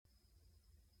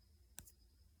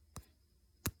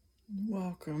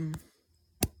Welcome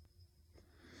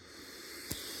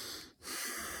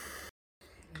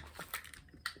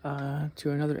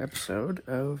to another episode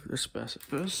of The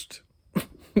Specifist.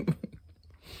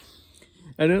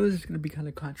 I know this is going to be kind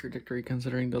of contradictory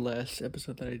considering the last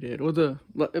episode that I did, or the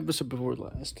episode before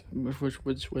last, which was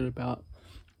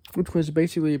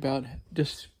basically about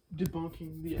just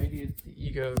debunking the idea that the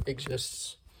ego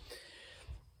exists.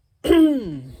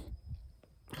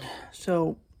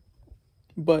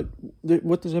 What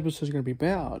this episode is going to be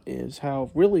about is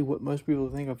how really what most people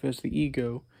think of as the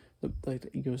ego, the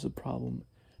ego is the problem,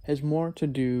 has more to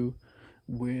do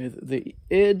with the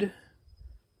id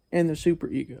and the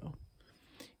superego.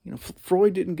 You know,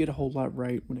 Freud didn't get a whole lot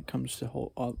right when it comes to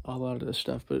a lot of this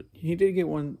stuff, but he did get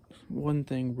one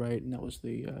thing right, and that was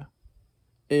the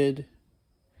id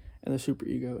and the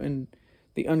superego and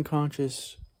the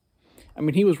unconscious. I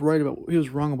mean, he was wrong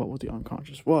about what the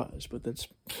unconscious was, but that's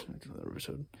another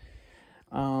episode.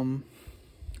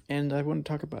 And I want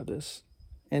to talk about this,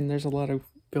 and there's a lot of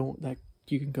that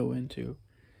you can go into.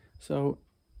 So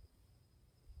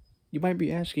you might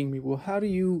be asking me, well,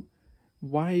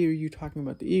 why are you talking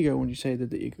about the ego when you say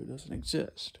that the ego doesn't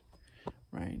exist,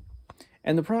 right?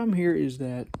 And the problem here is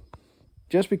that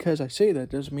just because I say that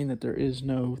doesn't mean that there is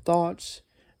no thoughts,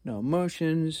 no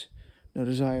emotions, no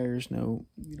desires, no,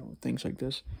 things like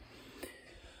this.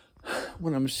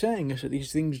 What I'm saying is that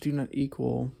these things do not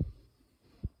equal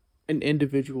an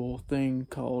individual thing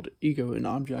called ego, an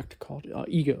object called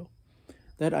ego.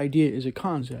 That idea is a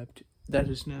concept that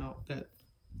is now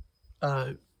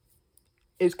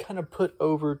is kind of put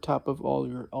over top of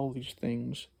all these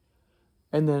things,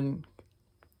 and then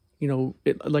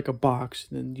like a box,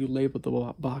 and then you label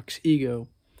the box ego,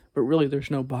 but really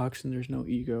there's no box and there's no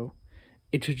ego.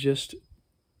 It's just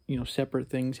separate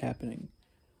things happening.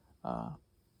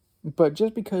 But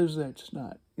just because that's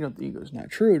not the ego is not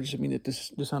true, doesn't mean that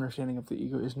this understanding of the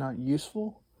ego is not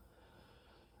useful.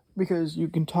 Because you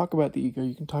can talk about the ego,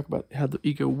 you can talk about how the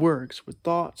ego works with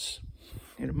thoughts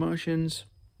and emotions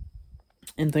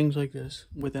and things like this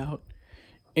without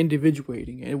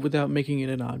individuating it, without making it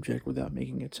an object, without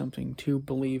making it something to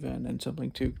believe in and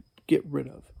something to get rid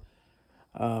of.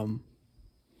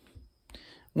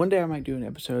 One day I might do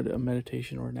a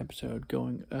meditation or an episode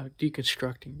going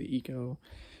deconstructing the ego,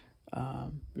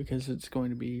 because it's going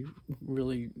to be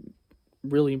really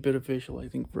beneficial, I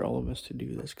think, for all of us to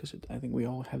do this, because I think we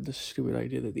all have this stupid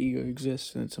idea that the ego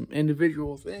exists and it's some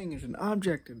individual thing, it's an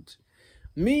object, and it's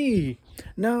me.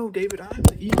 No, David, I'm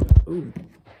the ego. Ooh.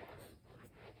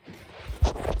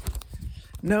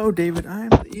 No, David,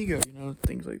 I'm the ego.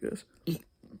 Things like this.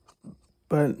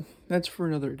 But that's for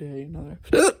another day, another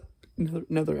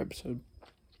episode.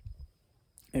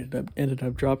 Ended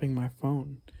up dropping my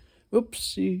phone.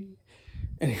 Oopsie.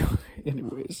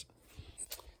 Anyways.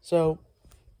 So,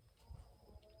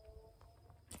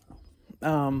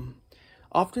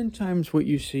 oftentimes what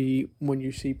you see when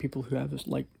you see people who have this,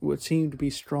 like, what seem to be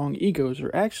strong egos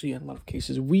are actually, in a lot of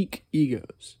cases, weak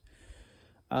egos.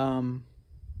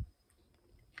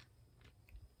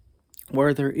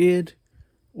 Where their id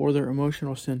or their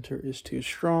emotional center is too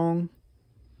strong,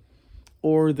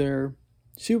 or their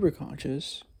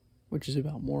superconscious, which is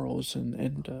about morals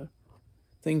and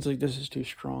things like this, is too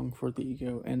strong for the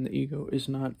ego, and the ego is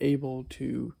not able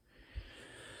to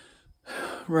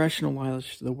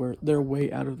rationalize their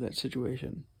way out of that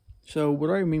situation. So what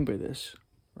do I mean by this,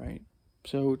 right?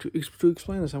 So to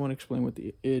explain this, I want to explain what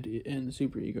the id and the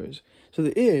superego is. So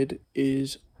the id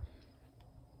is,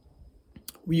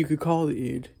 you could call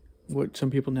the id what some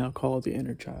people now call the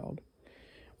inner child.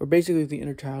 Or basically the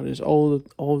inner child is all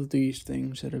of these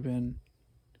things that have been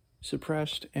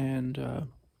suppressed and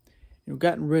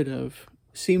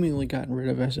seemingly gotten rid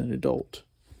of as an adult.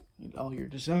 All your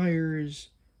desires,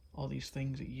 all these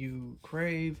things that you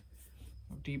crave,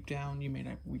 deep down you may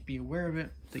not be aware of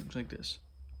it, things like this,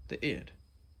 the id.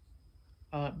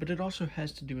 But it also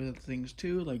has to do with other things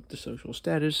too, like the social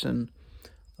status and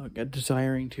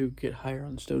desiring to get higher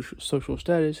on social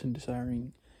status, and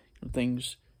desiring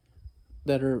things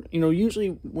that are, usually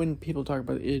when people talk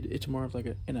about it, it's more of like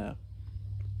in a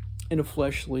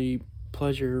fleshly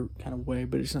pleasure kind of way,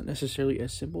 but it's not necessarily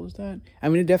as simple as that. I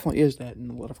mean, it definitely is that in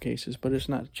a lot of cases, but it's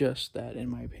not just that, in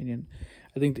my opinion.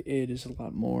 I think the id is a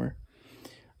lot more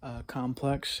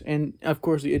complex, and of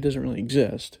course the id doesn't really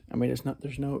exist. I mean,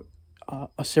 there's no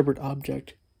a separate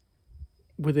object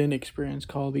within experience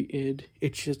called the id.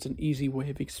 It's just an easy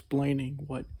way of explaining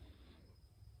what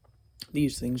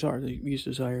these things are, these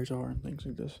desires are, and things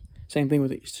like this. Same thing with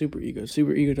the superego.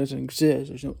 Superego doesn't exist.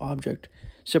 There's no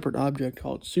separate object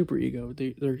called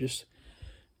superego. They're just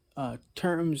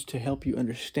terms to help you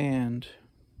understand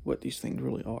what these things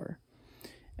really are.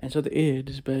 And so the id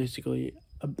is basically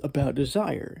about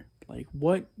desire. Like,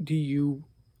 what do you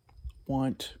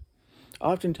want?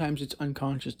 Oftentimes it's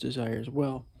unconscious desire as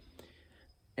well.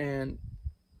 And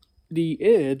the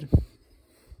id,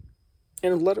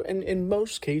 in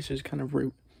most cases,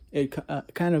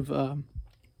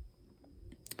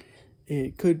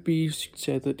 it could be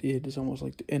said that it is almost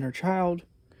like the inner child,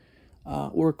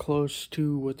 or close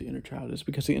to what the inner child is,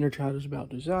 because the inner child is about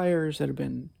desires that have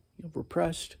been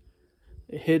repressed,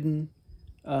 hidden.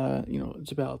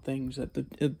 It's about things that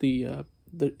the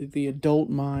adult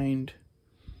mind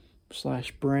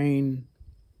 / brain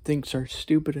thinks are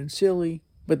stupid and silly,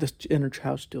 but the inner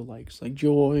child still likes, like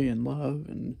joy and love,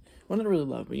 and well, not really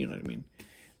love, but you know what I mean.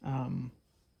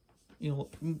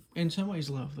 In some ways,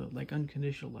 love, though, like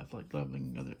unconditional love, like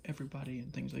loving everybody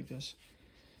and things like this.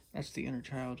 That's the inner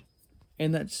child,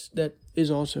 and that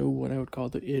is also what I would call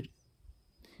the id.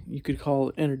 You could call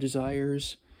it inner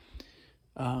desires,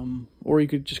 or you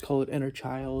could just call it inner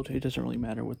child. It doesn't really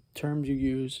matter what terms you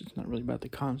use. It's not really about the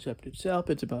concept itself.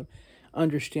 It's about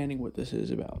understanding what this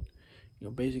is about.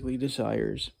 Basically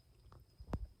desires,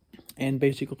 and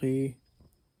basically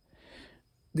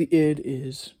the id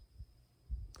is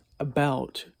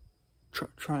about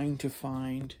trying to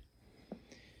find.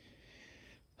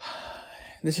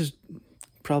 This is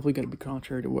probably going to be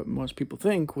contrary to what most people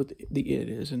think what the id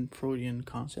is in Freudian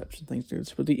concepts and things like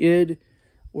this, but the id,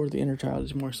 or the inner child,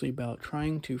 is mostly about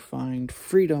trying to find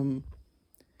freedom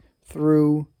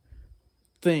through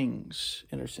things,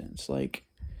 in a sense. Like,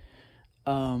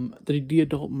 the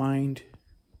adult mind,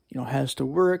 has to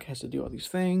work, has to do all these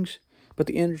things, but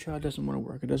the inner child doesn't want to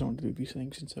work. It doesn't want to do these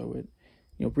things, and so it,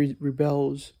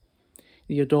 rebels.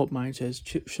 The adult mind says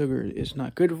sugar is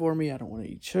not good for me. I don't want to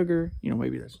eat sugar.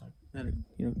 Maybe that's not going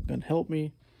to help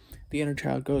me. The inner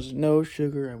child goes, no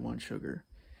sugar. I want sugar.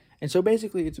 And so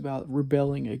basically, it's about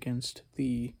rebelling against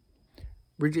the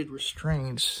rigid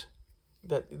restraints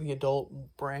that the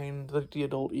adult brain, that the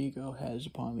adult ego has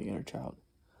upon the inner child.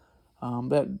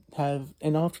 That have,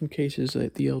 in often cases,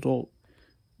 that a lot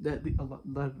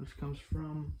of this comes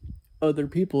from other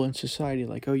people in society,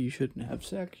 like, oh, you shouldn't have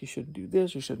sex, you shouldn't do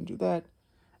this, you shouldn't do that,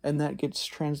 and that gets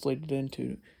translated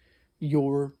into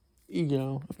your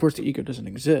ego. Of course, the ego doesn't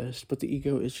exist, but the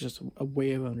ego is just a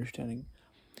way of understanding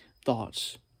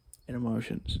thoughts and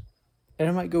emotions. And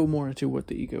I might go more into what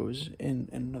the ego is in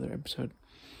another episode.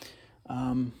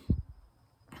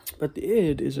 But the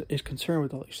id is concerned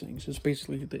with all these things. It's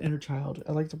basically the inner child.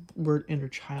 I like the word inner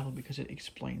child because it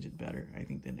explains it better, I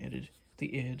think, than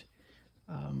the id.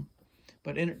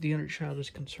 But the inner child is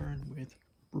concerned with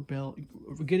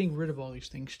getting rid of all these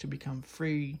things to become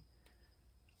free.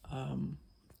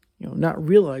 Not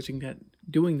realizing that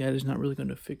doing that is not really going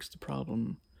to fix the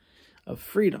problem of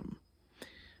freedom,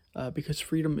 because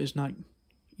freedom is not,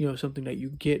 something that you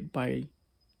get by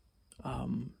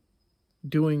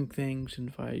doing things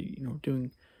and by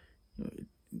doing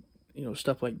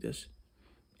stuff like this.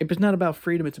 If it's not about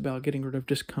freedom, it's about getting rid of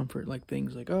discomfort, like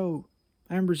things like, oh,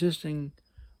 I'm resisting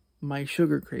my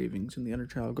sugar cravings, and the inner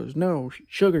child goes, no,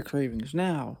 sugar cravings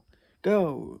now,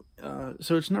 go.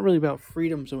 So it's not really about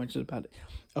freedom so much as about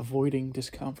avoiding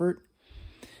discomfort.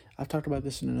 I've talked about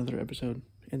this in another episode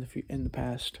in the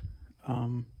past.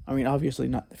 Obviously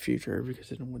not in the future,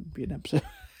 because it wouldn't be an episode.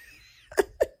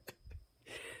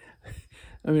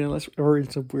 Unless we're in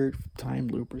some weird time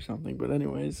loop or something. But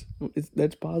anyways,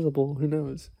 that's possible. Who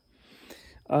knows?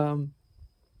 And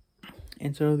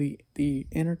so the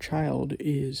inner child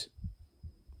is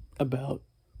about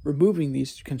removing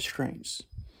these constraints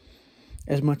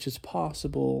as much as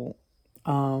possible,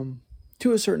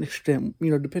 to a certain extent,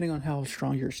 depending on how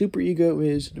strong your superego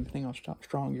is, depending on how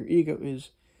strong your ego is.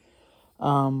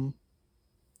 And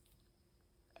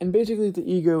basically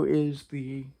the ego is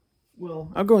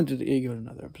I'll go into the ego in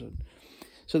another episode.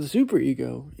 So the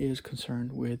superego is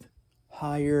concerned with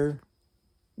higher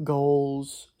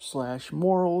goals /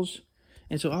 morals.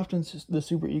 And so often the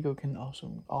superego can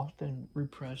also often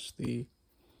repress the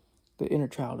inner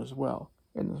child as well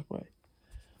in this way.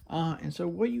 And so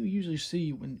what you usually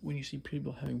see when you see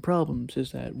people having problems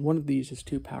is that one of these is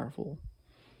too powerful.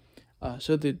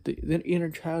 So the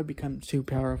inner child becomes too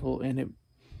powerful, and it,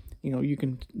 you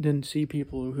can then see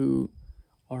people who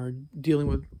are dealing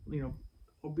with,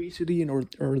 obesity,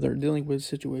 or they're dealing with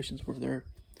situations where they're,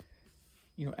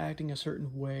 acting a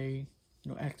certain way,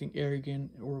 acting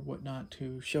arrogant or whatnot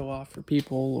to show off for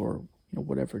people, or,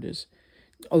 whatever it is.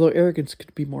 Although arrogance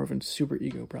could be more of a super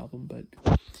ego problem, but,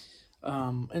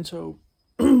 and so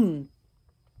the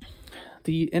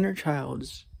inner child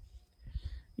is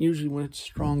usually, when it's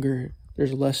stronger,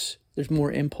 there's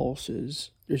more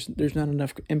impulses. There's not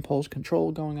enough impulse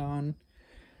control going on.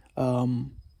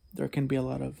 There can be a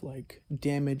lot of like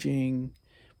damaging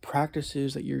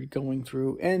practices that you're going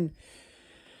through, and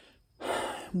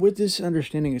with this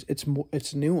understanding, it's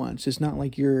nuanced. It's not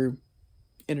like your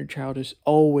inner child is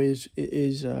always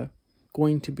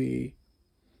going to be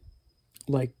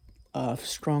like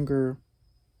stronger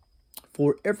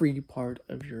for every part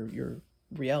of your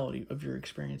reality of your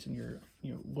experience and your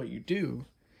what you do.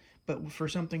 But for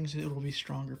some things it will be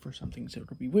stronger, for some things it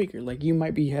will be weaker. Like you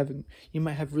might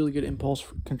have really good impulse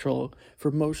control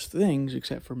for most things,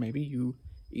 except for maybe you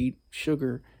eat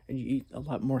sugar and you eat a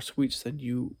lot more sweets than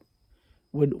you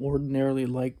would ordinarily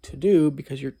like to do,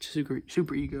 because your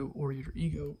super ego or your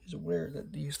ego is aware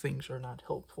that these things are not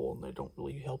helpful and they don't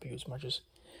really help you as much as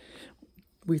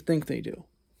we think they do,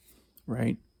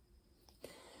 right?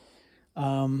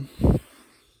 The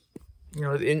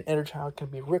inner child can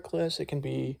be reckless. It can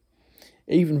be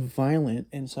even violent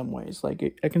in some ways.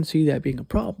 Like I can see that being a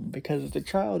problem, because the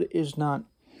child is not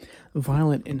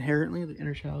violent inherently, the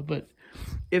inner child, but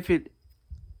if it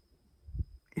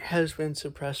has been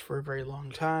suppressed for a very long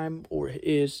time, or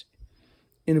is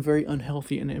in a very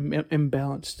unhealthy and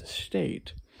imbalanced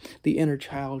state, the inner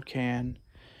child can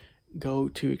go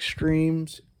to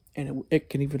extremes, and it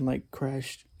can even like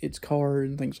crash its car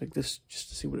and things like this just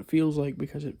to see what it feels like,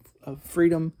 because of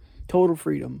freedom, total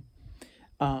freedom.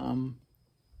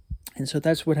 And so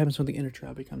that's what happens when the inner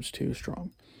child becomes too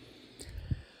strong.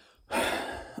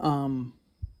 And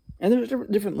there's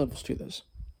different levels to this,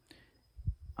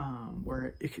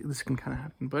 where this can kind of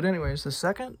happen. But anyways, the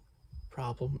second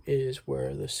problem is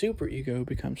where the superego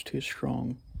becomes too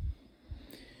strong.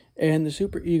 And the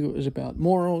superego is about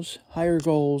morals, higher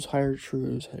goals, higher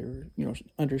truths, higher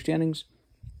understandings,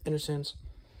 in a sense.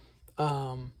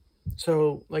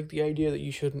 So like the idea that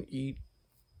you shouldn't eat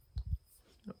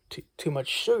too much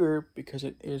sugar because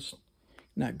it is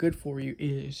not good for you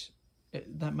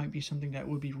that might be something that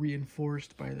would be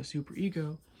reinforced by the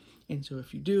superego. And so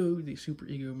if you do, the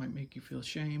superego might make you feel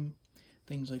shame,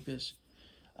 things like this.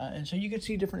 And so you can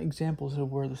see different examples of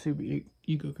where the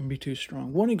superego can be too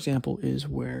strong. One example is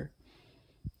where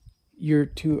you're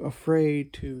too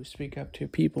afraid to speak up to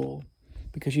people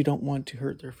because you don't want to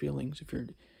hurt their feelings. If you're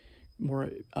more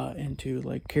into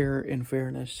like care and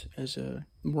fairness as a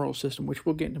moral system, which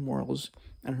we'll get into morals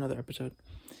in another episode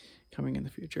coming in the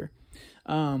future.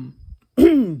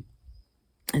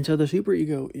 And so the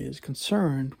superego is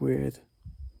concerned with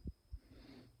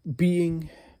being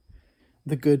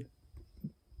the good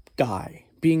guy,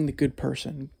 being the good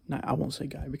person. I won't say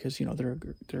guy, because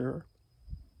there are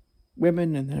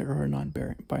women and there are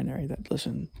non-binary that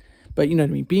listen, but you know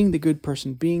what I mean. Being the good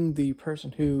person, being the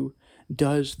person who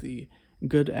does the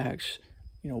good acts,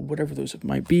 whatever those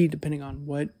might be, depending on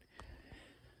what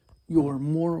your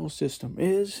moral system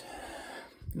is.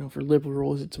 For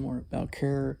liberals, it's more about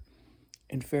care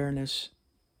and fairness,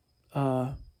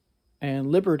 and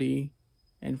liberty,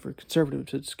 and for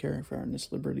conservatives, it's care and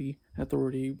fairness, liberty,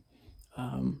 authority,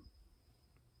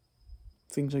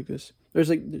 things like this. There's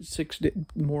like 6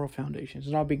 moral foundations,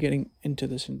 and I'll be getting into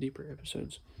this in deeper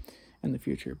episodes in the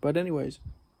future. But anyways,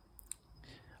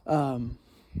 so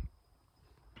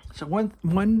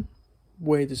one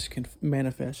way this can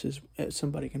manifest is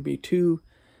somebody can be too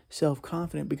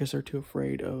self-confident because they're too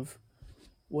afraid of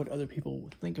what other people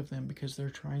would think of them, because they're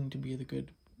trying to be the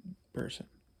good person.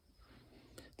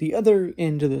 The other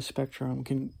end of the spectrum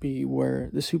can be where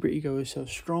the superego is so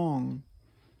strong,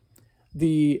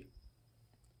 the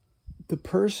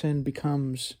person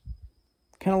becomes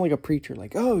kind of like a preacher,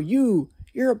 like, oh, you're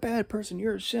a bad person,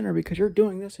 you're a sinner because you're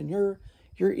doing this, and you're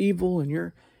evil,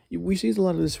 and we see a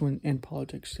lot of this in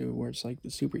politics too, where it's like the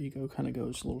superego kind of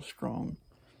goes a little strong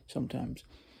sometimes.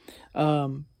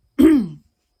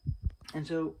 And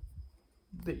so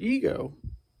the ego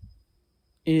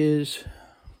is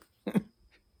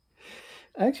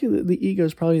actually the ego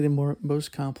is probably the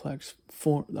most complex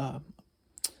part of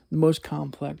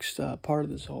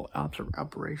this whole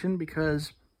operation,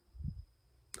 because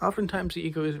oftentimes the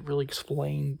ego isn't really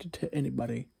explained to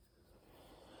anybody.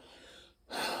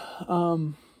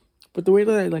 But the way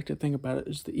that I like to think about it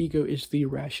is the ego is the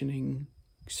rationing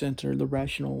center, the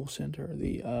rational center,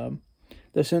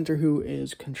 the center who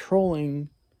is controlling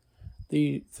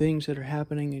the things that are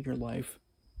happening in your life.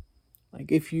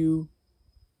 Like if you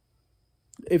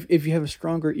have a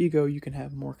stronger ego, you can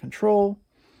have more control,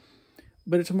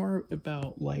 but it's more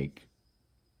about like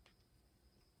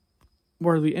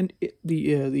where the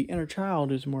inner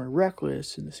child is more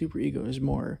reckless and the superego is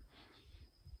more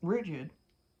rigid.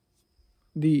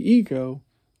 The ego,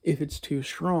 if it's too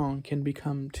strong, can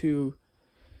become too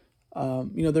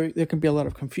there can be a lot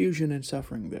of confusion and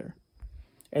suffering there.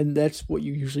 And that's what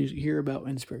you usually hear about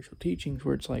in spiritual teachings,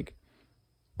 where it's like,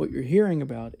 what you're hearing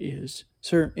about is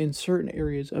in certain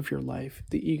areas of your life,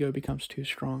 the ego becomes too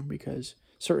strong because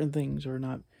certain things are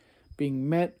not being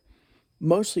met,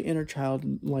 mostly inner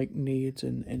child-like needs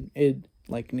and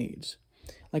id-like needs.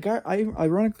 Like,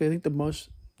 ironically, I think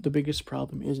the biggest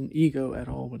problem isn't ego at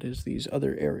all, but is these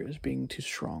other areas being too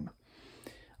strong.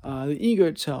 The ego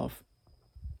itself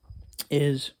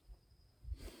is,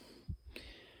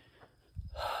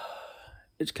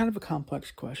 it's kind of a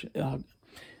complex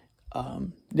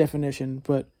definition,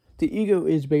 but the ego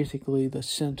is basically the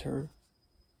center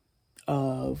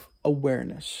of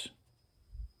awareness,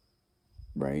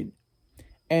 right?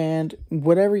 And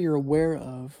whatever you're aware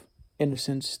of, in a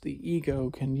sense, the ego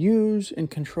can use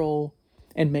and control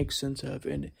and make sense of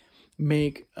and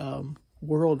make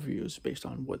worldviews based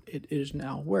on what it is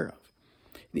now aware of.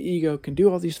 The ego can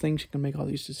do all these things, it can make all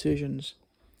these decisions.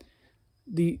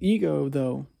 The ego,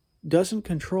 though, doesn't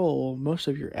control most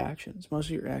of your actions. Most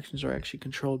of your actions are actually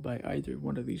controlled by either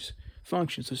one of these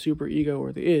functions, the superego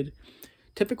or the id.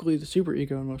 Typically the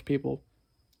superego in most people,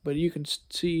 but you can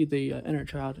see the inner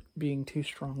child being too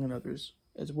strong in others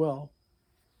as well.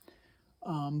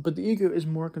 But the ego is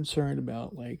more concerned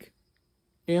about, like,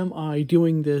 am I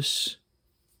doing this,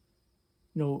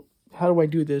 how do I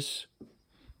do this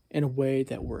in a way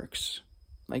that works?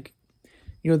 Like,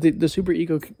 the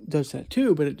superego does that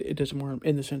too, but it does more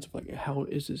in the sense of, like, how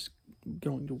is this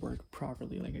going to work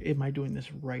properly? Like, am I doing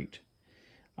this right?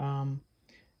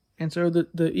 And so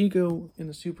the ego and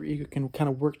the superego can kind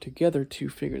of work together to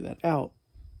figure that out.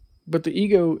 But the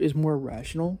ego is more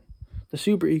rational. The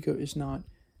superego is not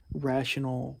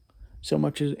rational so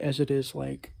much as it is,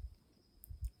 like,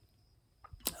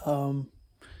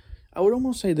 I would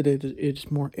almost say that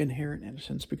it's more inherent in a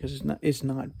sense, because it's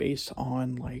not based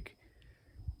on, like,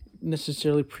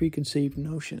 necessarily preconceived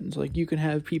notions. Like, you can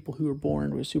have people who are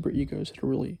born with superegos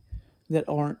that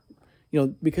aren't,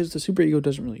 because the superego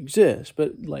doesn't really exist,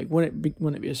 but, like,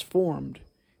 when it is formed,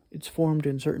 it's formed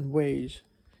in certain ways,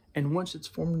 and once it's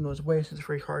formed in those ways, it's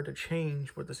very hard to change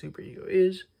what the superego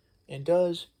is and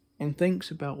does and thinks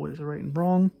about what is right and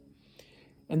wrong.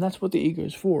 And that's what the ego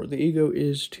is for. The ego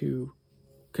is to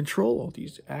control all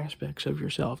these aspects of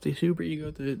yourself, the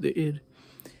superego, the id,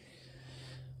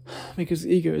 because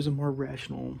the ego is a more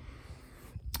rational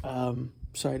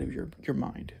side of your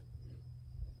mind.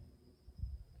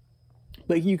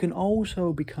 But you can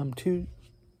also become too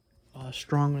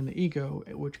strong in the ego,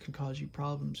 which can cause you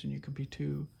problems, and you can be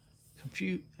too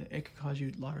confused. It can cause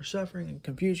you a lot of suffering and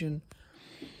confusion.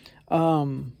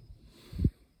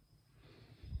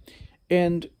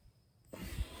 And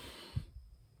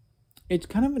it's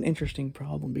kind of an interesting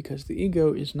problem, because the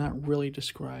ego is not really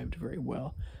described very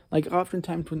well. Like,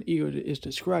 oftentimes when the ego is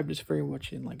described, it's very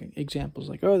much in, like, examples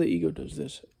like, oh, the ego does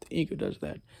this, the ego does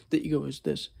that, the ego is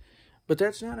this. But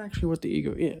that's not actually what the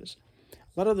ego is.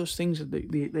 A lot of those things that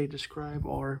they describe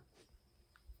are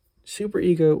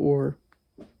superego or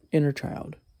inner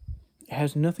child. It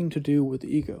has nothing to do with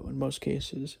the ego in most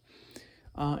cases.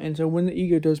 And so when the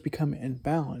ego does become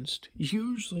imbalanced,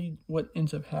 usually what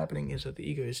ends up happening is that the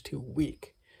ego is too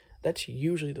weak. That's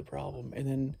usually the problem. And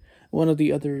then one of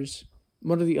the other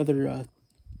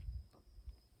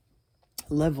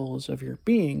levels of your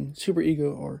being,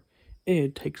 superego or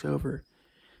id, takes over,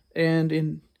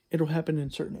 and it'll happen in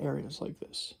certain areas like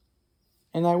this.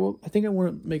 And I think I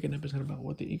want to make an episode about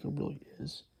what the ego really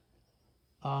is,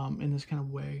 in this kind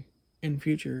of way in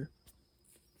future.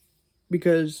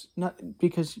 Because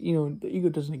the ego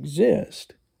doesn't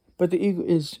exist, but the ego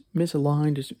is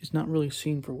misaligned, is not really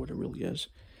seen for what it really is.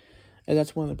 And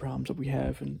that's one of the problems that we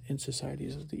have in society,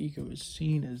 is that the ego is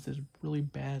seen as this really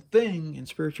bad thing in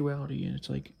spirituality. And it's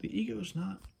like, the ego is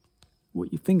not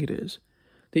what you think it is.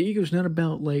 The ego is not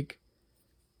about, like,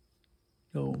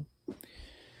 you'll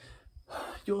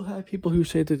have people who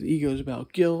say that the ego is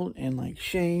about guilt and, like,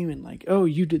 shame and, like, oh,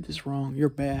 you did this wrong, you're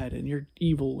bad and you're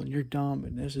evil and you're dumb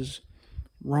and this is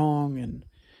wrong. And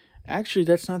actually,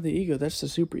 that's not the ego, that's the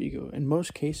superego. In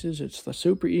most cases, it's the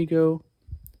superego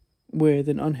with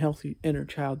an unhealthy inner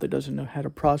child that doesn't know how to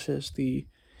process the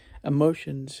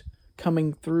emotions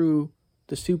coming through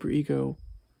the superego.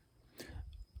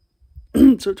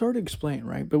 So it's hard to explain,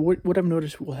 right? But what I've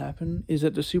noticed will happen is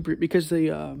that the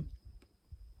superego,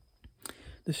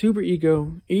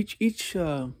 each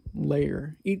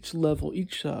layer, each level,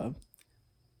 each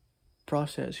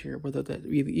process here, whether that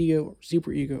be the ego or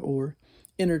superego or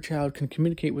inner child, can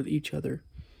communicate with each other.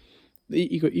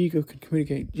 The ego can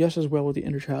communicate just as well with the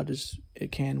inner child as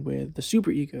it can with the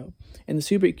superego, and the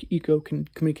superego can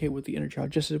communicate with the inner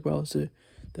child just as well as the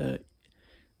the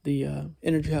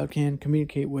inner child can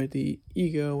communicate with the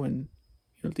ego, and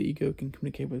the ego can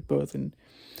communicate with both, and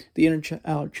the inner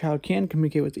child can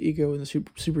communicate with the ego, and the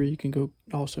super ego can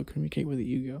also communicate with the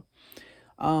ego.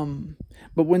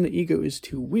 But when the ego is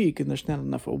too weak and there's not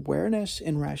enough awareness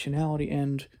and rationality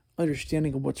and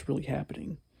understanding of what's really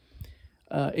happening,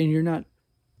 and you're not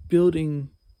building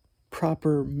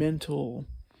proper mental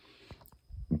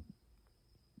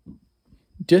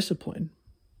discipline,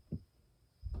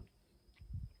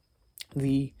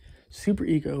 the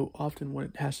superego often what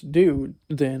it has to do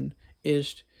then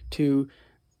is to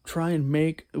try and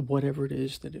make whatever it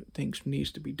is that it thinks needs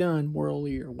to be done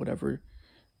morally or whatever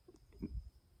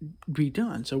be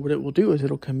done. So what it will do is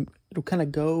it'll kind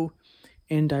of go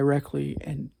indirectly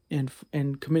and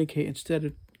communicate. Instead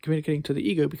of communicating to the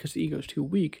ego, because the ego is too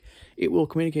weak, it will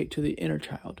communicate to the inner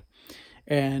child.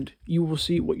 And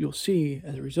what you'll see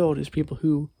as a result is people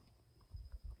who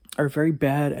are very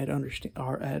bad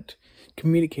at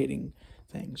communicating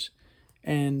things.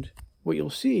 And what you'll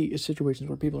see is situations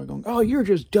where people are going, "Oh, you're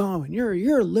just dumb, and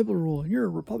you're a liberal, and you're a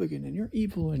Republican, and you're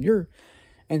evil,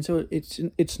 and so it's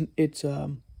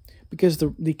because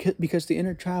the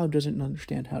inner child doesn't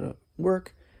understand how to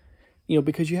work,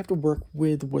 because you have to work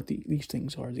with what these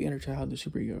things are, the inner child, the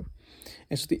superego.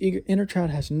 And so the inner child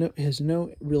has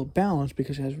no real balance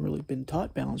because it hasn't really been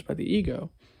taught balance by the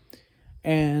ego.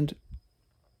 And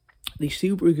the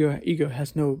superego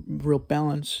has no real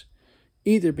balance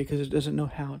either because it doesn't know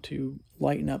how to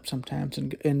lighten up sometimes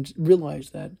and realize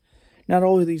that not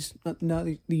all of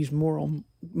these moral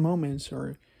moments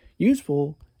are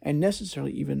useful and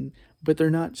necessary even, but they're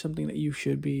not something that you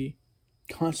should be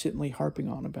constantly harping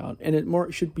on about. And it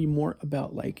should be more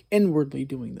about like inwardly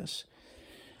doing this.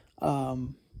 I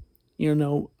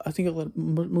think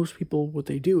most people, what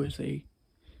they do is they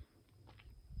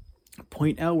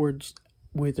point outwards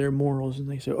with their morals and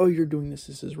they say, "Oh, you're doing this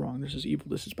is wrong, this is evil,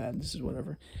 this is bad, this is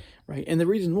whatever," right? And the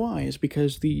reason why is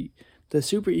because the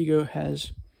superego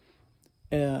has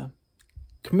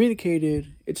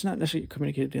communicated. It's not necessarily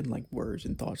communicated in like words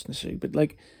and thoughts necessarily, but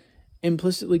like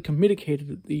implicitly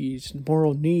communicated these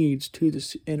moral needs to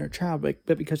this inner child, but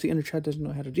because the inner child doesn't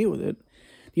know how to deal with it,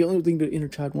 the only thing the inner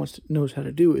child knows how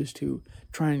to do is to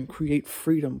try and create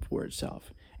freedom for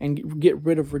itself and get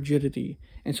rid of rigidity,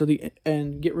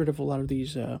 and get rid of a lot of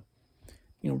these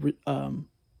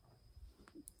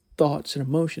thoughts and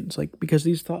emotions, like, because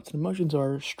these thoughts and emotions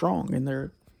are strong and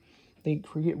they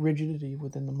create rigidity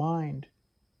within the mind,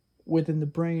 within the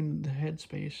brain, the head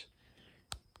space.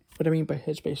 What I mean by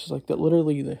head space is like that,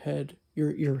 literally the head,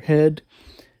 your head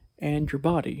and your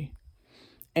body.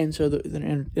 And so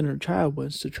the inner child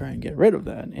wants to try and get rid of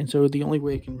that. And so the only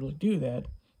way it can really do that,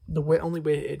 only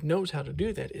way it knows how to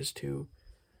do that is to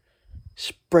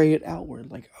spray it outward.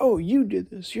 Like, "Oh, you did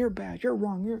this, you're bad, you're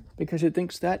wrong, because it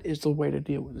thinks that is the way to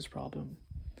deal with this problem.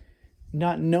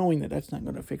 Not knowing that that's not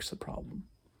going to fix the problem.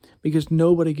 Because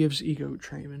nobody gives ego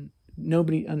training.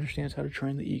 Nobody understands how to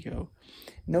train the ego.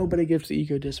 Nobody gives the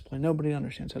ego discipline. Nobody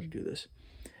understands how to do this.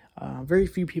 Very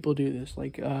few people do this.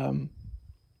 And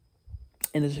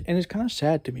it's kind of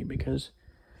sad to me because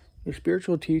your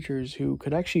spiritual teachers who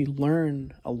could actually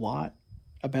learn a lot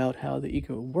about how the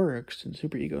ego works and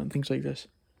superego and things like this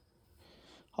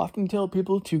often tell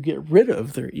people to get rid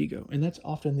of their ego, and that's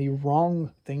often the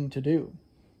wrong thing to do,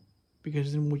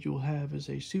 because then what you'll have is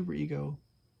a superego,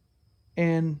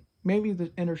 and maybe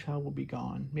the inner child will be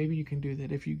gone. Maybe you can do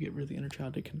that if you get rid of the inner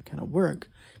child, it can kind of work,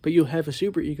 but you'll have a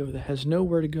superego that has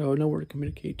nowhere to go, nowhere to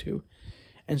communicate to,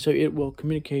 and so it will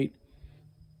communicate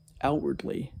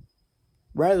outwardly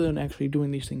rather than actually doing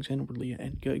these things inwardly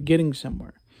and getting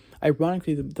somewhere.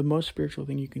 Ironically, the most spiritual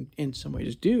thing you can in some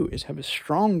ways do is have a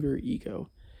stronger ego.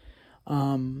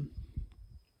 And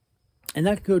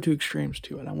that can go to extremes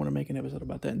too, and I want to make an episode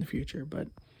about that in the future, but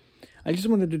I just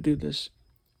wanted to do this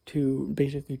to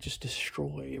basically just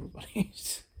destroy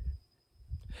everybody's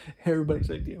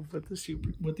idea of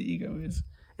what the ego is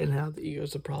and how the ego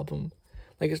is the problem.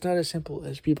 Like, it's not as simple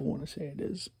as people want to say it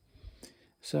is.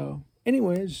 So,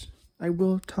 anyways, I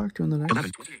will talk to you in the next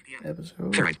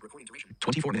episode. Fair recording duration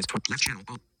 24 minutes. Left channel.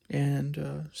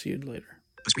 And see you later.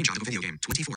 A screenshot of a video game 24.